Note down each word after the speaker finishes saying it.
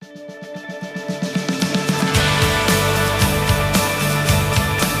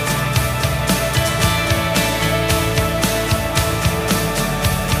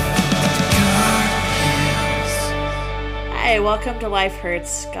welcome to Life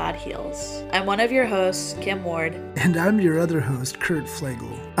Hurts, God Heals. I'm one of your hosts, Kim Ward. And I'm your other host, Kurt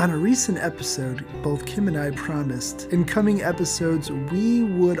Flegel. On a recent episode, both Kim and I promised in coming episodes we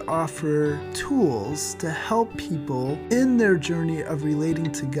would offer tools to help people in their journey of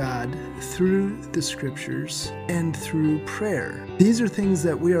relating to God through the scriptures and through prayer. These are things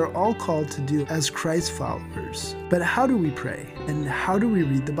that we are all called to do as Christ followers. But how do we pray? And how do we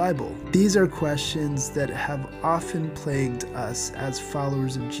read the Bible? These are questions that have often plagued us as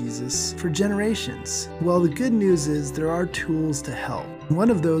followers of Jesus for generations. Well, the good news is there are tools to help. One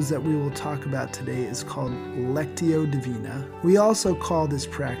of those that we will talk about today is called Lectio Divina. We also call this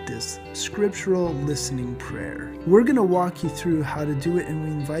practice scriptural listening prayer. We're going to walk you through how to do it, and we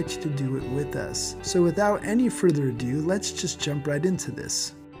invite you to do it with us. So without any further ado, let's just jump right into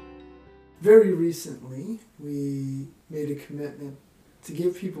this. Very recently, we made a commitment to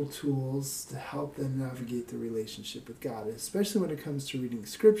give people tools to help them navigate their relationship with God, especially when it comes to reading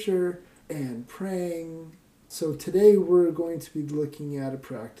scripture and praying. So today we're going to be looking at a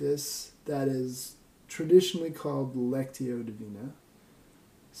practice that is traditionally called Lectio Divina,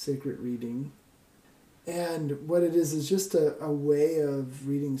 sacred reading. And what it is just a way of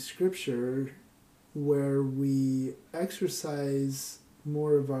reading scripture where we exercise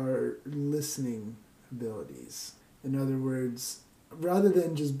more of our listening abilities. In other words, rather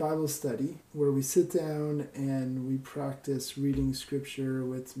than just Bible study, where we sit down and we practice reading scripture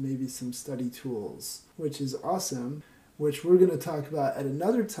with maybe some study tools, which is awesome, which we're going to talk about at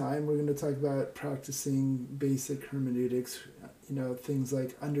another time. We're going to talk about practicing basic hermeneutics, things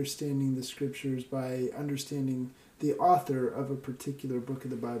like understanding the scriptures by understanding the author of a particular book of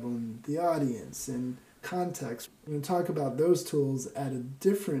the Bible and the audience and context. We're going to talk about those tools at a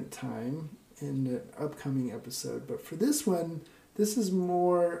different time in the upcoming episode. But for this one, this is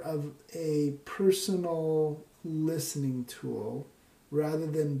more of a personal listening tool. Rather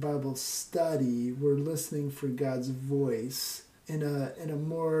than Bible study, we're listening for God's voice in a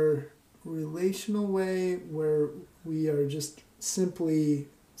more relational way where we are just simply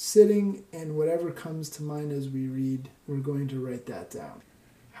sitting, and whatever comes to mind as we read, we're going to write that down.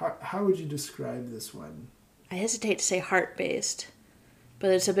 How would you describe this one? I hesitate to say heart-based,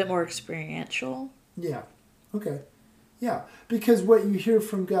 but it's a bit more experiential. Yeah. Okay. Yeah, because what you hear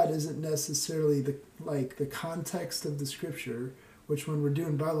from God isn't necessarily the context of the scripture, which when we're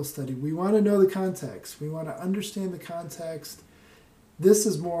doing Bible study, we want to know the context. We want to understand the context. This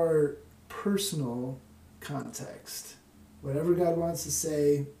is more personal context. Whatever God wants to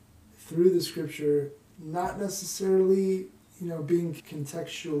say through the scripture, not necessarily being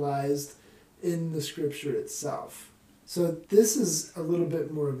contextualized in the scripture itself. So this is a little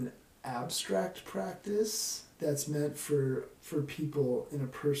bit more of an abstract practice that's meant for people in a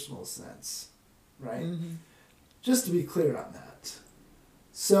personal sense, right? Mm-hmm. Just to be clear on that.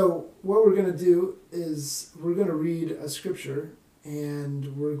 So what we're going to do is we're going to read a scripture,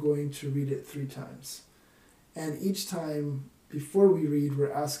 and we're going to read it 3 times. And each time before we read,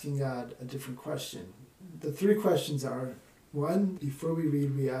 we're asking God a different question. The 3 questions are, 1, before we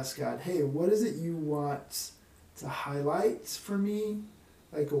read, we ask God, hey, what is it you want to highlight for me?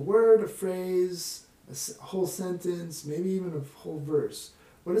 Like a word, a phrase, a whole sentence, maybe even a whole verse.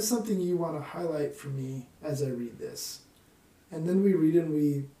 What is something you want to highlight for me as I read this? And then we read it and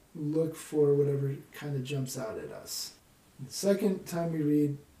we look for whatever kind of jumps out at us. The second time we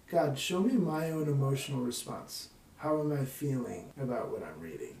read, God, show me my own emotional response. How am I feeling about what I'm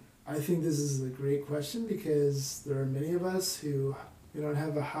reading? I think this is a great question because there are many of us who we don't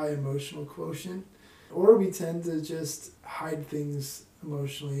have a high emotional quotient, or we tend to just hide things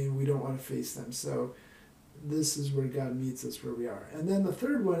emotionally and we don't want to face them. So this is where God meets us where we are. And then the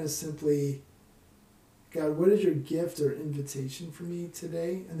third one is simply, God, what is your gift or invitation for me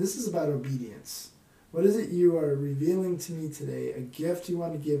today? And this is about obedience. What is it you are revealing to me today? A gift you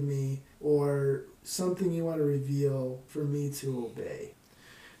want to give me, or something you want to reveal for me to obey?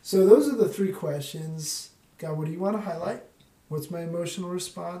 So those are the 3 questions. God, what do you want to highlight? What's my emotional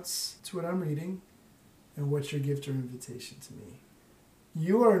response to what I'm reading? And what's your gift or invitation to me?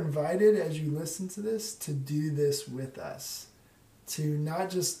 You are invited, as you listen to this, to do this with us. To not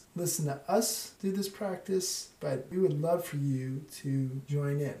just listen to us do this practice, but we would love for you to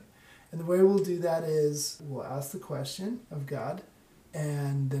join in. And the way we'll do that is we'll ask the question of God,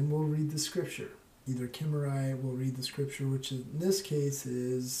 and then we'll read the scripture. Either Kim or I will read the scripture, which in this case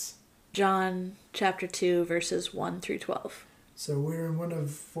is John chapter 2, verses 1 through 12. So we're in one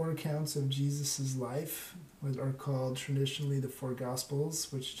of 4 accounts of Jesus' life, what are called traditionally the 4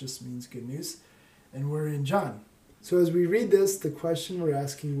 Gospels, which just means good news. And we're in John. So as we read this, the question we're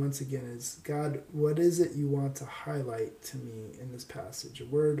asking once again is, God, what is it you want to highlight to me in this passage? A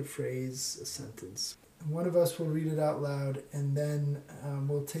word, a phrase, a sentence. And one of us will read it out loud, and then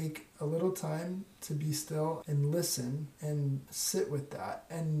we'll take a little time to be still and listen and sit with that.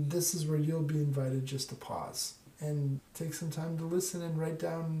 And this is where you'll be invited just to pause and take some time to listen and write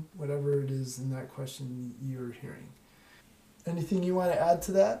down whatever it is in that question you're hearing. Anything you want to add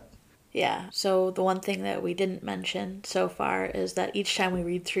to that? Yeah, so the one thing that we didn't mention so far is that each time we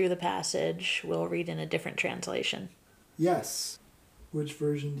read through the passage, we'll read in a different translation. Yes. Which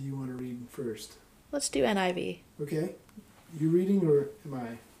version do you want to read first? Let's do NIV. Okay. You reading or am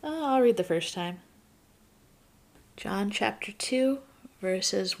I? I'll read the first time. John chapter 2,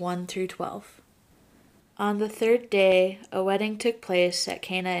 verses 1 through 12. On the third day, a wedding took place at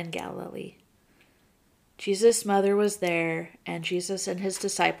Cana in Galilee. Jesus' mother was there, and Jesus and his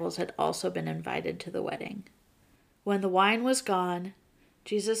disciples had also been invited to the wedding. When the wine was gone,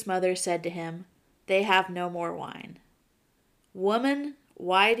 Jesus' mother said to him, "They have no more wine." "Woman,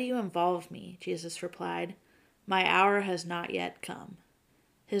 why do you involve me?" Jesus replied. "My hour has not yet come."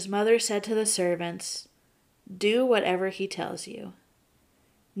 His mother said to the servants, "Do whatever he tells you."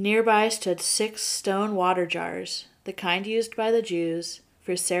 Nearby stood 6 stone water jars, the kind used by the Jews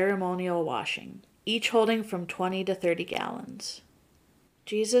for ceremonial washing, each holding from 20 to 30 gallons.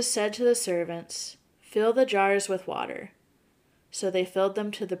 Jesus said to the servants, "Fill the jars with water." So they filled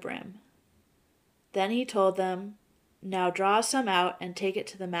them to the brim. Then he told them, "Now draw some out and take it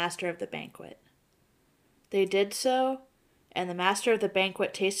to the master of the banquet." They did so, and the master of the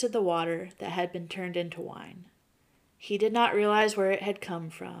banquet tasted the water that had been turned into wine. He did not realize where it had come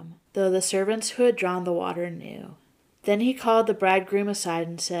from, though the servants who had drawn the water knew. Then he called the bridegroom aside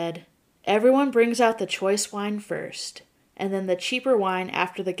and said, "Everyone brings out the choice wine first, and then the cheaper wine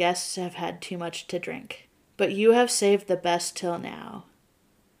after the guests have had too much to drink. But you have saved the best till now."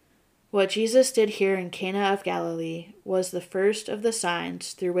 What Jesus did here in Cana of Galilee was the first of the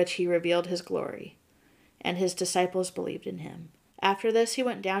signs through which he revealed his glory, and his disciples believed in him. After this he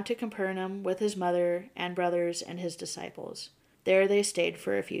went down to Capernaum with his mother and brothers and his disciples. There they stayed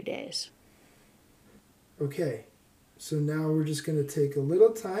for a few days. Okay, so now we're just going to take a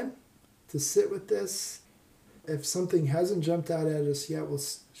little time to sit with this. If something hasn't jumped out at us yet, we'll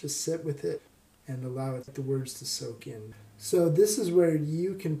just sit with it and allow the words to soak in. So this is where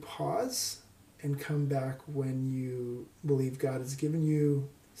you can pause and come back when you believe God has given you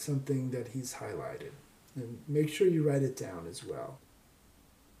something that he's highlighted. And make sure you write it down as well.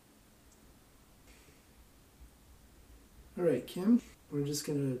 All right, Kim, we're just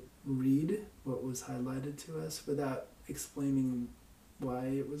going to read what was highlighted to us without explaining why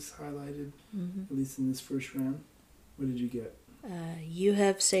it was highlighted, at least in this first round. What did you get? You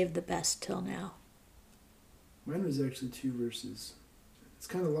have saved the best till now. Mine was actually 2 verses. It's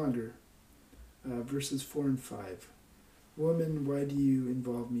kind of longer. Verses 4 and 5. "Woman, why do you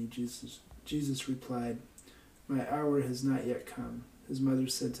involve me?" Jesus replied, "My hour has not yet come." His mother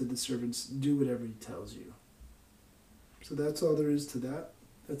said to the servants, "Do whatever he tells you." So that's all there is to that.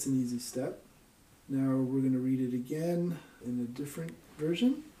 That's an easy step. Now we're going to read it again in a different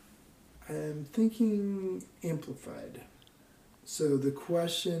version. I'm thinking amplified. So the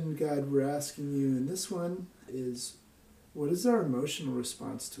question, God, we're asking you in this one is, what is our emotional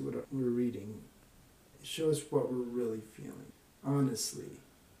response to what we're reading? Show us what we're really feeling, honestly.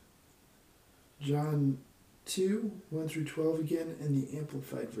 John 2, 1 through 12 again, in the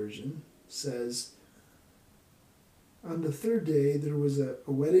Amplified Version, says, "On the third day there was a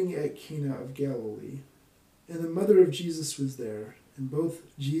wedding at Cana of Galilee, and the mother of Jesus was there, and both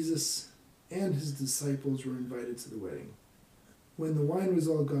Jesus and his disciples were invited to the wedding. When the wine was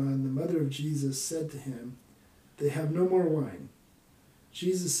all gone, the mother of Jesus said to him, 'They have no more wine.'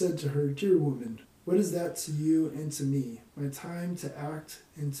 Jesus said to her, 'Dear woman, what is that to you and to me? My time to act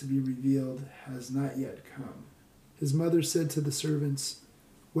and to be revealed has not yet come.' His mother said to the servants,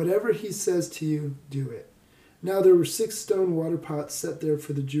 'Whatever he says to you, do it.' Now there were 6 stone water pots set there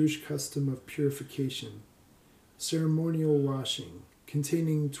for the Jewish custom of purification, ceremonial washing,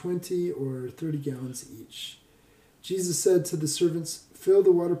 containing 20 or 30 gallons each. Jesus said to the servants, 'Fill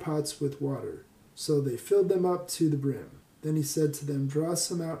the water pots with water.' So they filled them up to the brim. Then he said to them, 'Draw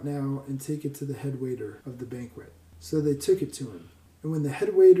some out now and take it to the head waiter of the banquet.' So they took it to him. And when the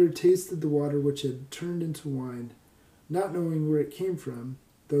head waiter tasted the water which had turned into wine, not knowing where it came from,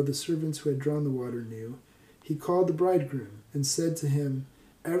 though the servants who had drawn the water knew, he called the bridegroom and said to him,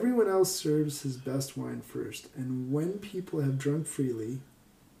 'Everyone else serves his best wine first, and when people have drunk freely,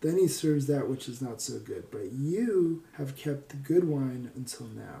 then he serves that which is not so good. But you have kept the good wine until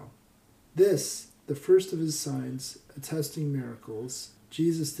now.' This the first of his signs, attesting miracles,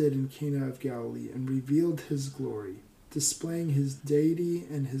 Jesus did in Cana of Galilee and revealed his glory, displaying his deity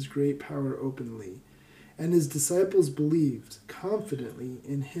and his great power openly. And his disciples believed confidently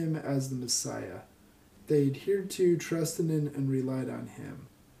in him as the Messiah. They adhered to, trusted in, and relied on him.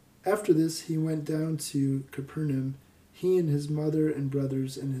 After this, he went down to Capernaum, he and his mother and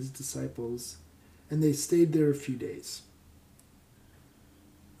brothers and his disciples, and they stayed there a few days.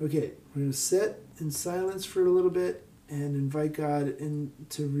 Okay, we're going to sit in silence for a little bit and invite God in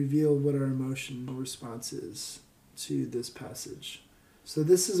to reveal what our emotional response is to this passage. So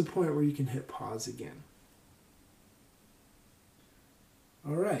this is a point where you can hit pause again.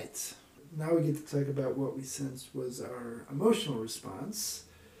 All right, now we get to talk about what we sensed was our emotional response.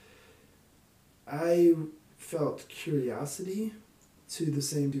 I felt curiosity to the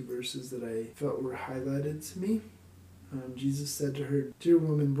same two verses that I felt were highlighted to me. Jesus said to her, "Dear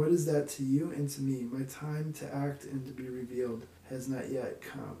woman, what is that to you and to me? My time to act and to be revealed has not yet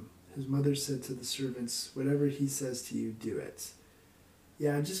come." His mother said to the servants, "Whatever he says to you, do it."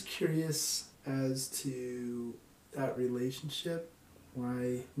 Yeah, I'm just curious as to that relationship.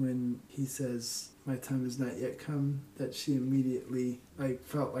 Why, when he says, "My time has not yet come," that she immediately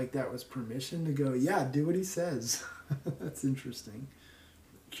felt like that was permission to go, "Yeah, do what he says." That's interesting.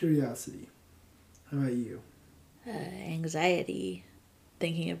 Curiosity. How about you? Anxiety,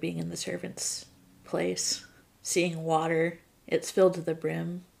 thinking of being in the servant's place, seeing water, it's filled to the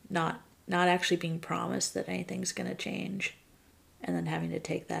brim, not actually being promised that anything's going to change, and then having to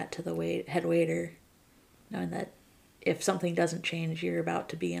take that to the head waiter, knowing that if something doesn't change, you're about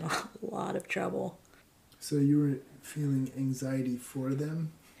to be in a lot of trouble. So you were feeling anxiety for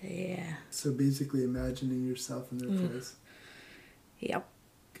them? Yeah. So basically imagining yourself in their place? Yep.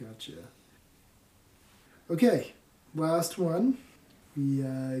 Gotcha. Okay, last one. We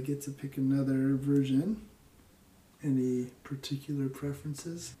get to pick another version. Any particular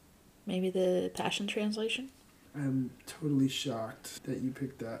preferences? Maybe the Passion Translation? I'm totally shocked that you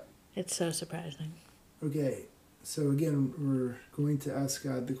picked that. It's so surprising. Okay, so again, we're going to ask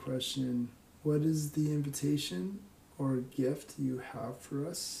God the question, what is the invitation or gift you have for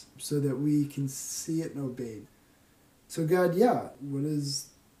us so that we can see it and obey it? So God, what is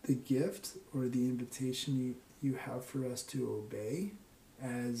the gift or the invitation you have for us to obey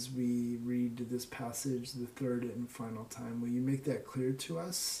as we read this passage the third and final time? Will you make that clear to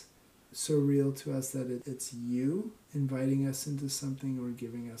us? So real to us that it's you inviting us into something or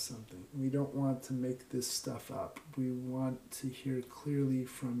giving us something. We don't want to make this stuff up. We want to hear clearly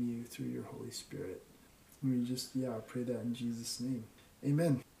from you through your Holy Spirit. And we just, pray that in Jesus' name.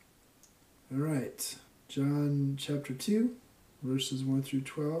 Amen. All right. John chapter 2, verses 1 through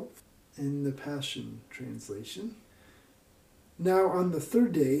 12 in the Passion Translation. Now on the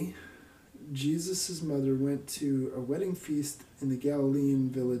third day, Jesus' mother went to a wedding feast in the Galilean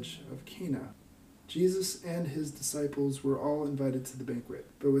village of Cana. Jesus and his disciples were all invited to the banquet,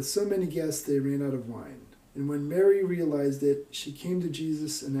 but with so many guests they ran out of wine. And when Mary realized it, she came to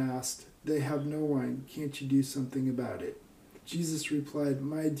Jesus and asked, "They have no wine. Can't you do something about it?" Jesus replied,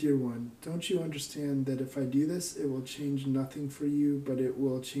 "My dear one, don't you understand that if I do this, it will change nothing for you, but it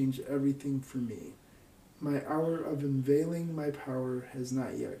will change everything for me? My hour of unveiling my power has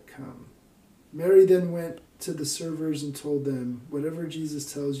not yet come." Mary then went to the servers and told them, "Whatever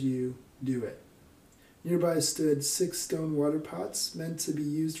Jesus tells you, do it." Nearby stood 6 stone water pots meant to be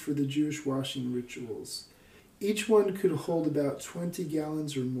used for the Jewish washing rituals. Each one could hold about 20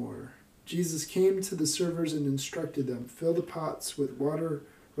 gallons or more. Jesus came to the servers and instructed them, "Fill the pots with water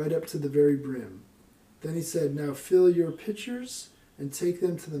right up to the very brim." Then he said, "Now fill your pitchers and take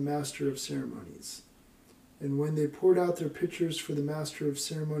them to the master of ceremonies." And when they poured out their pitchers for the master of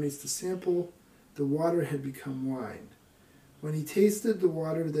ceremonies to sample, the water had become wine. When he tasted the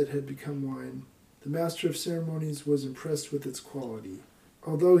water that had become wine, the master of ceremonies was impressed with its quality.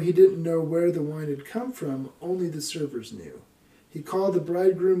 Although he didn't know where the wine had come from, only the servers knew. He called the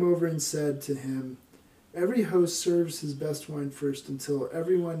bridegroom over and said to him, "Every host serves his best wine first until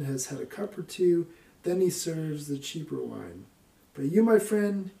everyone has had a cup or two, then he serves the cheaper wine. But you, my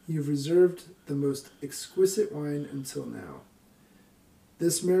friend, you've reserved the most exquisite wine until now."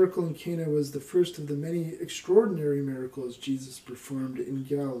 This miracle in Cana was the first of the many extraordinary miracles Jesus performed in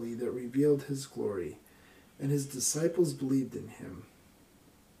Galilee that revealed his glory, and his disciples believed in him.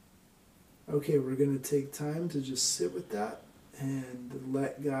 Okay, we're going to take time to just sit with that and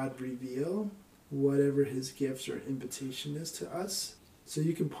let God reveal whatever his gifts or invitation is to us. So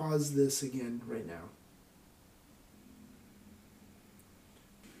you can pause this again right now.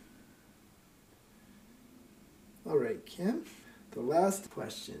 All right, Kim, the last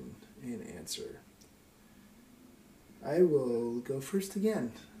question and answer. I will go first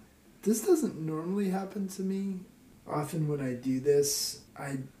again. This doesn't normally happen to me. Often when I do this,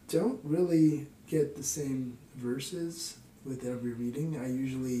 I don't really get the same verses with every reading.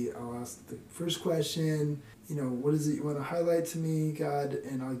 I'll ask the first question, what is it you want to highlight to me, God?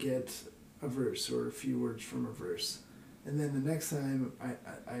 And I'll get a verse or a few words from a verse. And then the next time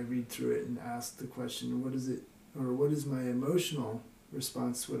I read through it and ask the question, what is my emotional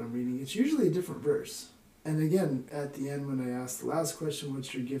response to what I'm reading? It's usually a different verse. And again, at the end, when I ask the last question,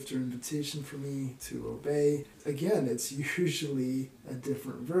 what's your gift or invitation for me to obey? Again, it's usually a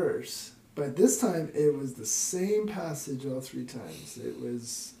different verse. But this time, it was the same passage all three times. It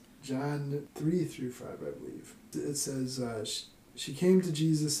was John 3-5, I believe. It says, she came to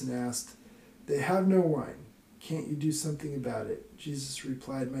Jesus and asked, "They have no wine. Can't you do something about it?" Jesus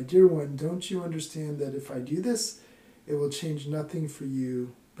replied, "My dear one, don't you understand that if I do this, it will change nothing for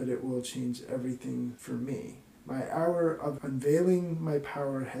you, but it will change everything for me. My hour of unveiling my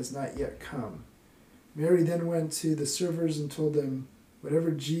power has not yet come." Mary then went to the servers and told them,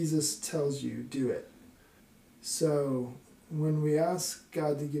 "Whatever Jesus tells you, do it." So when we ask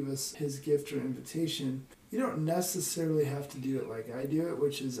God to give us his gift or invitation, you don't necessarily have to do it like I do it,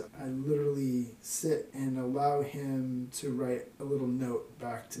 which is I literally sit and allow him to write a little note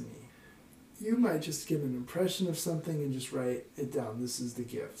back to me. You might just get an impression of something and just write it down. This is the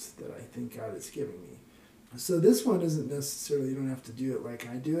gift that I think God is giving me. So this one isn't necessarily, you don't have to do it like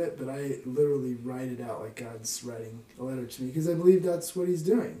I do it, but I literally write it out like God's writing a letter to me, because I believe that's what he's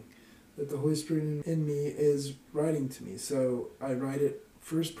doing, that the Holy Spirit in me is writing to me. So I write it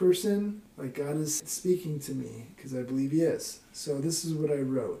first person, like God is speaking to me, because I believe he is. So this is what I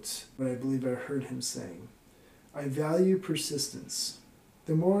wrote, what I believe I heard him saying. I value persistence.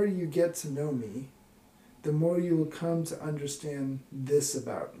 The more you get to know me, the more you will come to understand this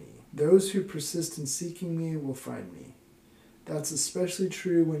about me. Those who persist in seeking me will find me. That's especially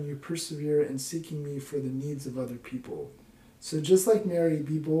true when you persevere in seeking me for the needs of other people. So just like Mary,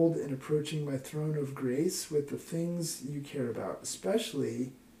 be bold in approaching my throne of grace with the things you care about,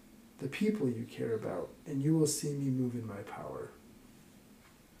 especially the people you care about, and you will see me move in my power.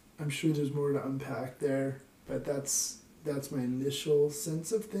 I'm sure there's more to unpack there, but that's my initial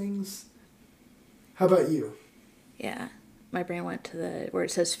sense of things. How about you? Yeah. My brain went to where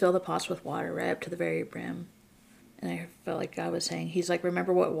it says fill the pots with water right up to the very brim. And I felt like God was saying, he's like,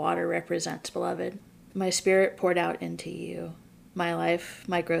 remember what water represents, beloved. My spirit poured out into you. My life,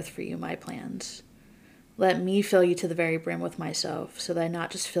 my growth for you, my plans. Let me fill you to the very brim with myself, so that I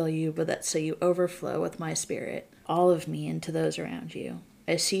not just fill you, but that so you overflow with my spirit, all of me into those around you.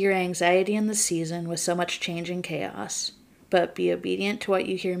 I see your anxiety in this season with so much change and chaos, but be obedient to what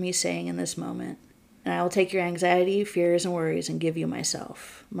you hear me saying in this moment. And I will take your anxiety, fears, and worries and give you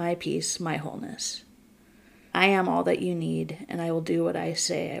myself, my peace, my wholeness. I am all that you need, and I will do what I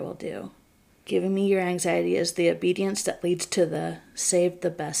say I will do. Giving me your anxiety is the obedience that leads to the saved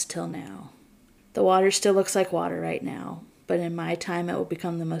the best till now. The water still looks like water right now, but in my time it will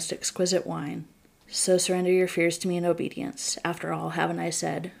become the most exquisite wine. So surrender your fears to me in obedience. After all, haven't I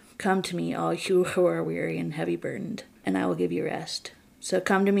said, come to me, all you who are weary and heavy burdened, and I will give you rest. So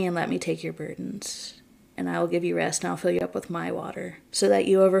come to me and let me take your burdens, and I will give you rest, and I'll fill you up with my water, so that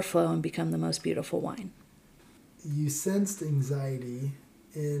you overflow and become the most beautiful wine. You sensed anxiety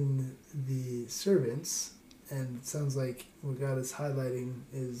in the servants, and it sounds like what God is highlighting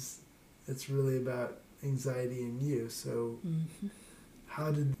is it's really about anxiety in you. So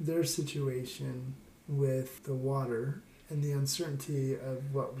how did their situation with the water and the uncertainty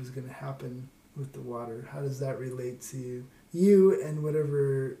of what was going to happen with the water, how does that relate to you and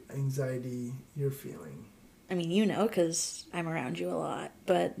whatever anxiety you're feeling? I mean, because I'm around you a lot,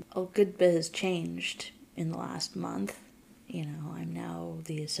 but a good bit has changed in the last month. I'm now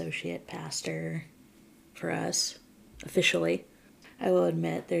the associate pastor for us, officially. I will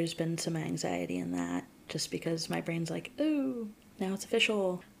admit there's been some anxiety in that, just because my brain's like, ooh, now it's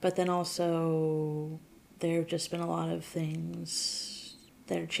official. But then also, there have just been a lot of things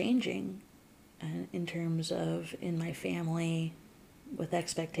that are changing in terms of in my family, with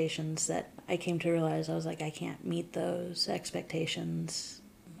expectations that I came to realize I was like, I can't meet those expectations.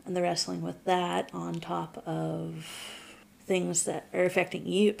 And the wrestling with that on top of things that are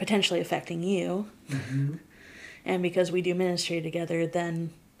potentially affecting you. Mm-hmm. And because we do ministry together,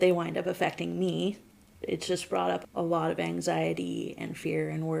 then they wind up affecting me. It's just brought up a lot of anxiety and fear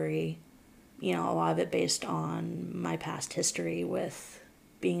and worry. A lot of it based on my past history with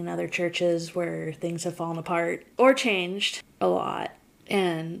being in other churches where things have fallen apart or changed a lot.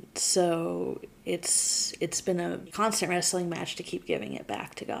 And so It's been a constant wrestling match to keep giving it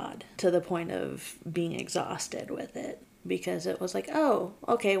back to God, to the point of being exhausted with it, because it was like, oh,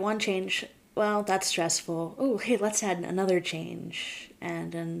 okay, one change, well, that's stressful. Oh, hey, let's add another change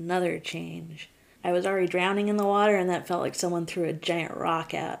and another change. I was already drowning in the water, and that felt like someone threw a giant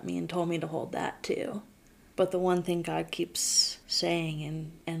rock at me and told me to hold that too. But the one thing God keeps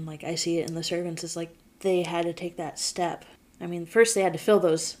saying, and like I see it in the servants, is like they had to take that step. I mean, first they had to fill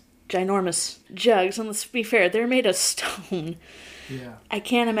those ginormous jugs, and let's be fair, they're made of stone. Yeah. I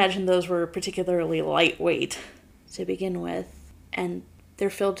can't imagine those were particularly lightweight to begin with. And they're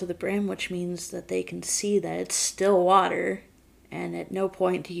filled to the brim, which means that they can see that it's still water. And at no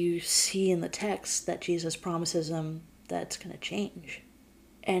point do you see in the text that Jesus promises them that it's going to change.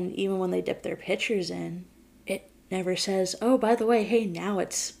 And even when they dip their pitchers in, it never says, oh, by the way, hey, now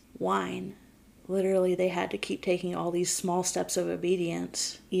it's wine. Literally, they had to keep taking all these small steps of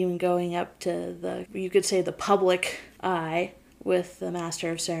obedience, even going up to you could say the public eye with the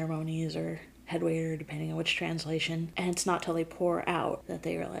master of ceremonies or head waiter, depending on which translation. And it's not till they pour out that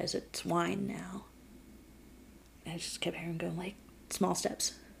they realize it's wine now. I just kept hearing going like, small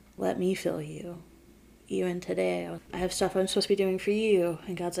steps. Let me fill you. Even today, I have stuff I'm supposed to be doing for you.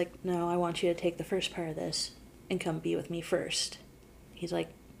 And God's like, no, I want you to take the first part of this and come be with me first. He's like,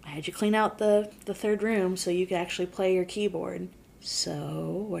 I had you clean out the third room so you could actually play your keyboard.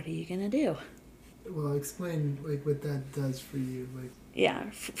 So what are you going to do? Well, explain like what that does for you. Like, yeah,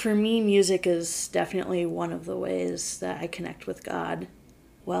 for me, music is definitely one of the ways that I connect with God.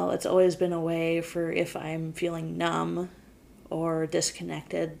 Well, it's always been a way for if I'm feeling numb or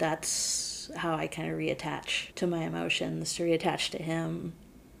disconnected, that's how I kind of reattach to my emotions, to reattach to Him.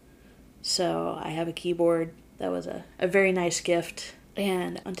 So I have a keyboard that was a very nice gift.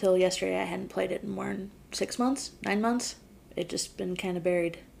 And until yesterday, I hadn't played it in more than 6 months, 9 months. It'd just been kind of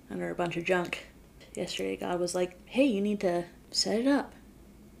buried under a bunch of junk. Yesterday, God was like, hey, you need to set it up,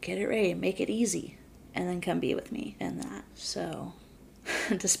 get it ready, make it easy, and then come be with me in that. So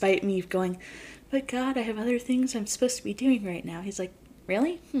despite me going, but God, I have other things I'm supposed to be doing right now. He's like,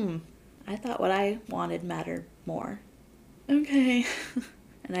 really? I thought what I wanted mattered more. Okay.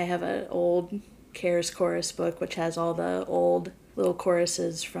 And I have an old Cares chorus book, which has all the old little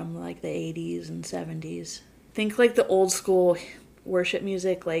choruses from like the 80s and 70s. Think like the old school worship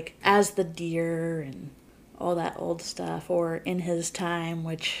music, like As the Deer and all that old stuff, or In His Time,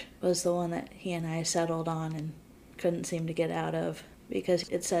 which was the one that he and I settled on and couldn't seem to get out of, because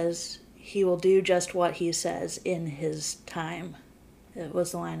it says He will do just what He says in His time. It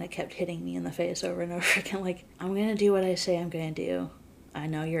was the line that kept hitting me in the face over and over again, like, I'm going to do what I say I'm going to do. I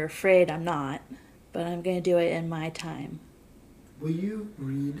know you're afraid I'm not, but I'm going to do it in my time. Will you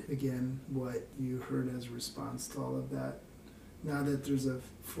read again what you heard as a response to all of that? Now that there's a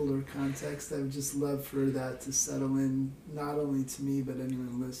fuller context, I would just love for that to settle in, not only to me, but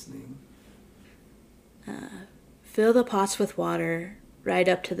anyone listening. Fill the pots with water right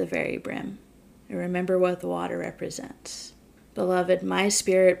up to the very brim, and remember what the water represents. Beloved, my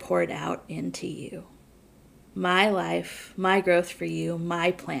spirit poured out into you. My life, my growth for you,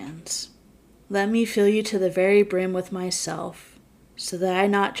 my plans. Let me fill you to the very brim with myself, so that I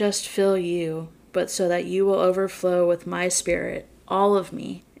not just fill you, but so that you will overflow with my spirit, all of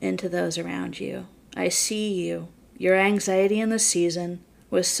me, into those around you. I see you, your anxiety in the season,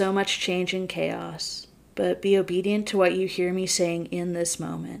 with so much change and chaos, but be obedient to what you hear me saying in this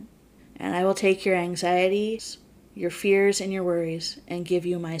moment. And I will take your anxieties, your fears, and your worries, and give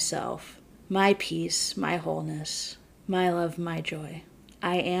you myself, my peace, my wholeness, my love, my joy.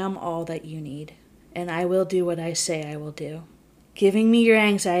 I am all that you need, and I will do what I say I will do. Giving me your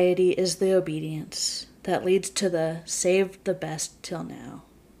anxiety is the obedience that leads to the saved the best till now.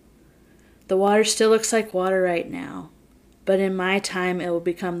 The water still looks like water right now, but in my time it will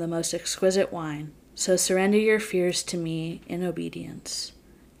become the most exquisite wine. So surrender your fears to me in obedience.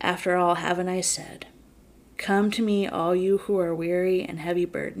 After all, haven't I said, come to me, all you who are weary and heavy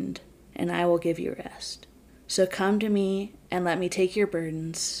burdened, and I will give you rest. So come to me and let me take your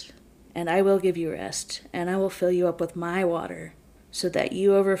burdens, and I will give you rest, and I will fill you up with my water, so that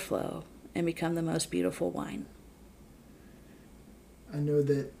you overflow and become the most beautiful wine. I know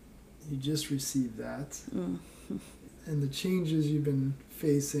that you just received that. And the changes you've been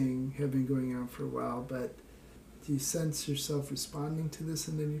facing have been going on for a while, but do you sense yourself responding to this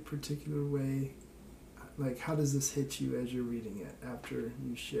in any particular way? Like, how does this hit you as you're reading it after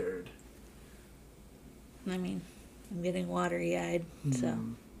you shared? I mean, I'm getting watery-eyed, so.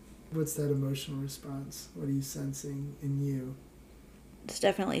 What's that emotional response? What are you sensing in you? It's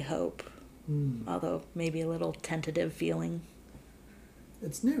definitely hope, although maybe a little tentative feeling.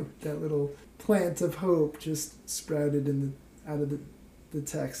 It's new. That little plant of hope just sprouted out of the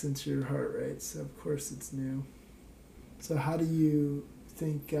text into your heart, right? So of course it's new. So how do you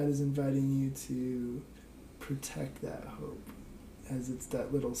think God is inviting you to protect that hope as it's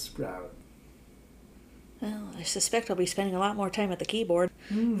that little sprout? Well, I suspect I'll be spending a lot more time at the keyboard,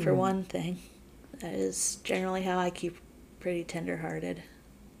 for one thing. That is generally how I keep pretty tender-hearted.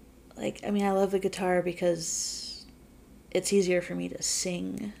 Like, I mean, I love the guitar because it's easier for me to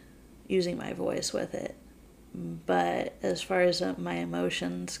sing using my voice with it. But as far as my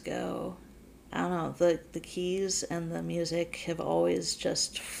emotions go, I don't know, the keys and the music have always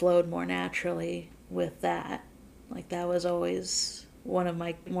just flowed more naturally with that. Like, that was always one of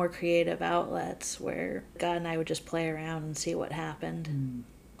my more creative outlets where God and I would just play around and see what happened.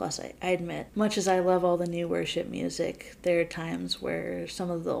 Plus, I admit, much as I love all the new worship music, there are times where some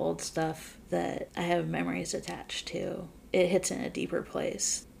of the old stuff that I have memories attached to, it hits in a deeper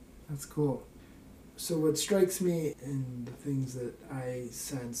place. That's cool. So what strikes me in the things that I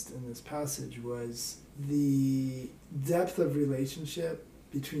sensed in this passage was the depth of relationship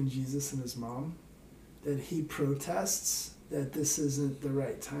between Jesus and his mom, that he protests that this isn't the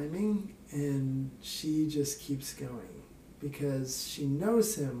right timing, and she just keeps going because she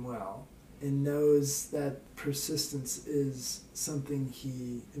knows him well and knows that persistence is something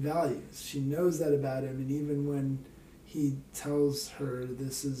he values. She knows that about him, and even when he tells her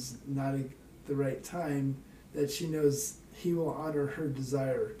this is not the right time, that she knows he will honor her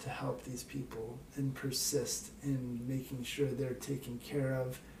desire to help these people and persist in making sure they're taken care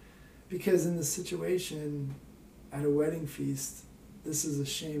of. Because in the situation at a wedding feast, this is a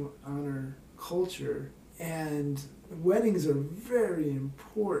shame-honor culture, and weddings are very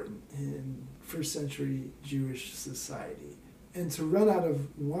important in first century Jewish society. And to run out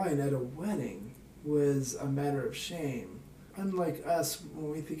of wine at a wedding was a matter of shame. Unlike us,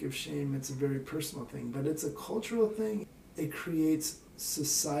 when we think of shame, it's a very personal thing, but it's a cultural thing. It creates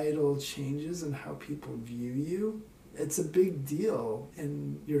societal changes in how people view you. It's a big deal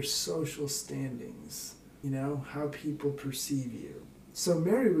in your social standings, how people perceive you. So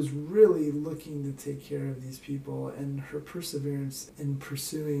Mary was really looking to take care of these people, and her perseverance in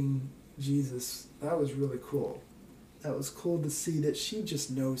pursuing Jesus, that was really cool. That was cool to see that she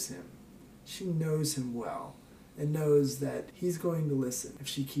just knows him. She knows him well and knows that he's going to listen if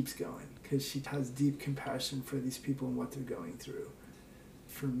she keeps going, because she has deep compassion for these people and what they're going through.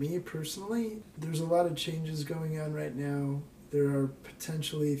 For me personally, there's a lot of changes going on right now. There are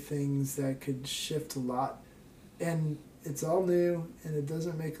potentially things that could shift a lot, and it's all new and it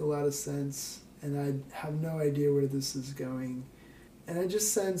doesn't make a lot of sense, and I have no idea where this is going. And I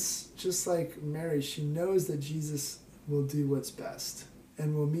just sense, just like Mary, she knows that Jesus will do what's best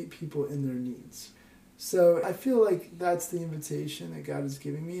and will meet people in their needs. So I feel like that's the invitation that God is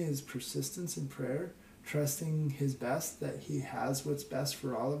giving me, is persistence in prayer, trusting his best, that he has what's best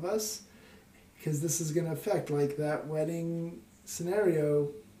for all of us. Because this is going to affect, like that wedding scenario,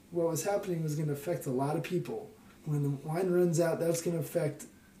 what was happening was going to affect a lot of people. When the wine runs out, that's going to affect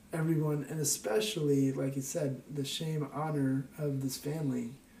everyone, and especially, like you said, the shame honor of this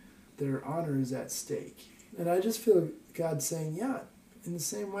family. Their honor is at stake. And I just feel God saying, yeah, in the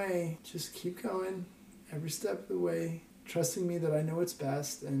same way, just keep going every step of the way, trusting me that I know what's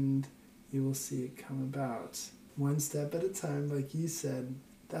best, and you will see it come about. One step at a time, like you said.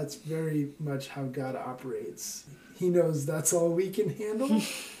 That's very much how God operates. He knows that's all we can handle,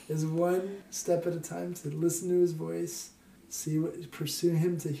 is one step at a time, to listen to his voice, pursue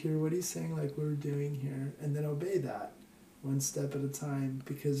him, to hear what he's saying, like we're doing here, and then obey that one step at a time,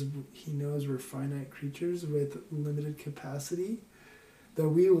 because he knows we're finite creatures with limited capacity, that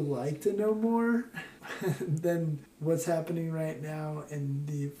we would like to know more than what's happening right now and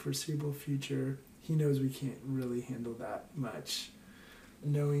the foreseeable future. He knows we can't really handle that much.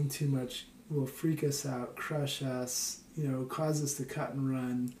 Knowing too much will freak us out, crush us, cause us to cut and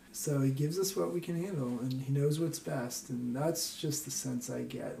run. So he gives us what we can handle, and he knows what's best. And that's just the sense I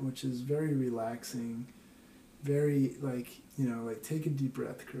get, which is very relaxing, very like take a deep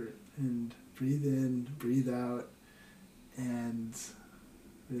breath, Kurt, and breathe in, breathe out, and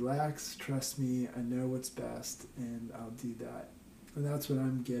relax, trust me, I know what's best, and I'll do that. And that's what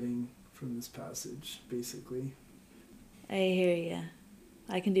I'm getting from this passage, basically. I hear you.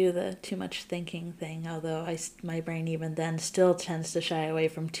 I can do the too much thinking thing, although my brain even then still tends to shy away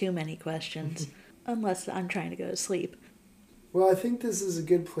from too many questions, unless I'm trying to go to sleep. Well, I think this is a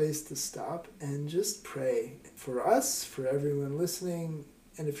good place to stop and just pray for us, for everyone listening,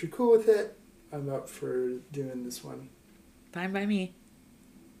 and if you're cool with it, I'm up for doing this one. Fine by me.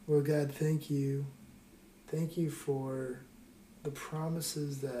 Well, God, thank you. Thank you for the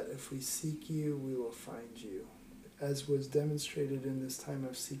promises that if we seek you, we will find you. As was demonstrated in this time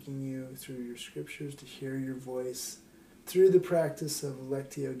of seeking you through your scriptures to hear your voice, through the practice of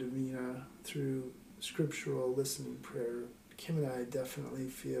Lectio Divina, through scriptural listening prayer, Kim and I definitely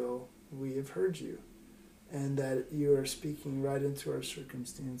feel we have heard you, and that you are speaking right into our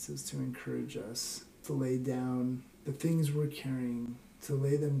circumstances to encourage us to lay down the things we're carrying, to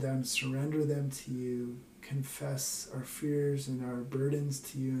lay them down, surrender them to you, confess our fears and our burdens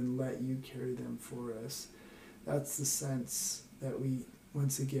to you, and let you carry them for us. That's the sense that we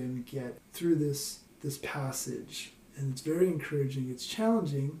once again get through this passage. And it's very encouraging. It's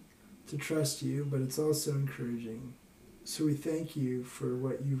challenging to trust you, but it's also encouraging. So we thank you for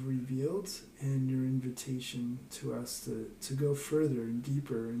what you've revealed and your invitation to us to go further and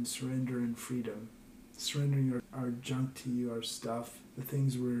deeper in surrender and freedom. Surrendering our junk to you, our stuff, the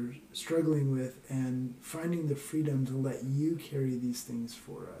things we're struggling with, and finding the freedom to let you carry these things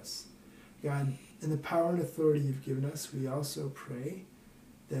for us. God, in the power and authority you've given us, we also pray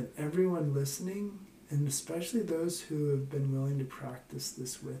that everyone listening, and especially those who have been willing to practice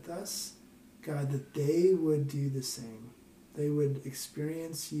this with us, God, that they would do the same. They would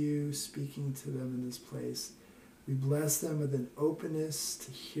experience you speaking to them in this place. We bless them with an openness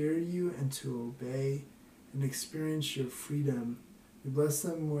to hear you and to obey and experience your freedom. We bless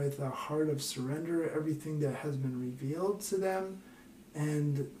them with a heart of surrender, everything that has been revealed to them,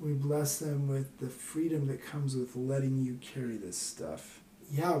 and we bless them with the freedom that comes with letting you carry this stuff.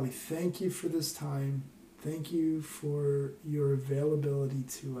 Yeah, we thank you for this time. Thank you for your availability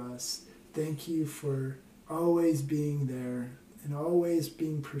to us. Thank you for always being there and always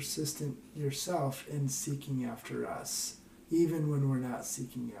being persistent yourself in seeking after us, even when we're not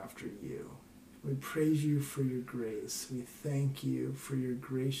seeking after you. We praise you for your grace. We thank you for your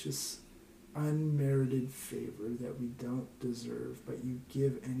gracious, unmerited favor that we don't deserve, but you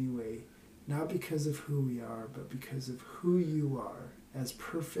give anyway, not because of who we are, but because of who you are, as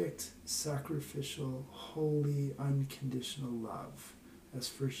perfect, sacrificial, holy, unconditional love. As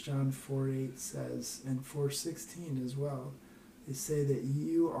 1 John 4:8 says, and 4:16 as well, they say that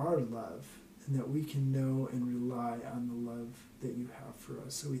you are love, and that we can know and rely on the love that you have for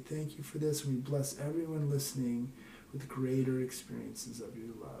us. So we thank you for this, and we bless everyone listening with greater experiences of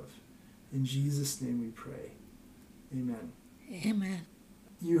your love. In Jesus' name we pray. Amen. Amen.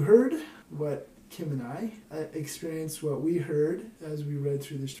 You heard what Kim and I experienced, what we heard as we read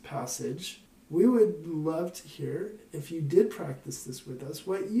through this passage. We would love to hear, if you did practice this with us,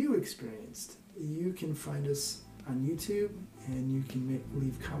 what you experienced. You can find us on YouTube, and you can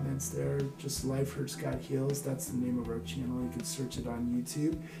leave comments there. Just Life Hurts God Heals. That's the name of our channel. You can search it on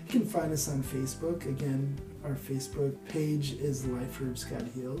YouTube. You can find us on Facebook. Again, our Facebook page is Life Hurts God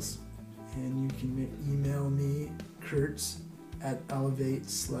Heals. And you can email me,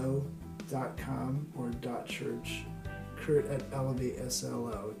 kurtz@elevateslo.com or .church,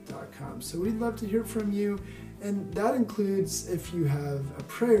 kurt@elevateslo.com. So we'd love to hear from you, and that includes if you have a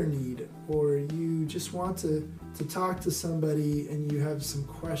prayer need or you just want to talk to somebody and you have some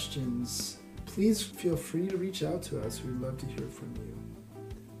questions. Please feel free to reach out to us. We'd love to hear from you.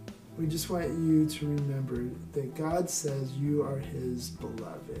 We just want you to remember that God says you are His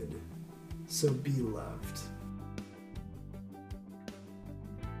beloved. So be loved.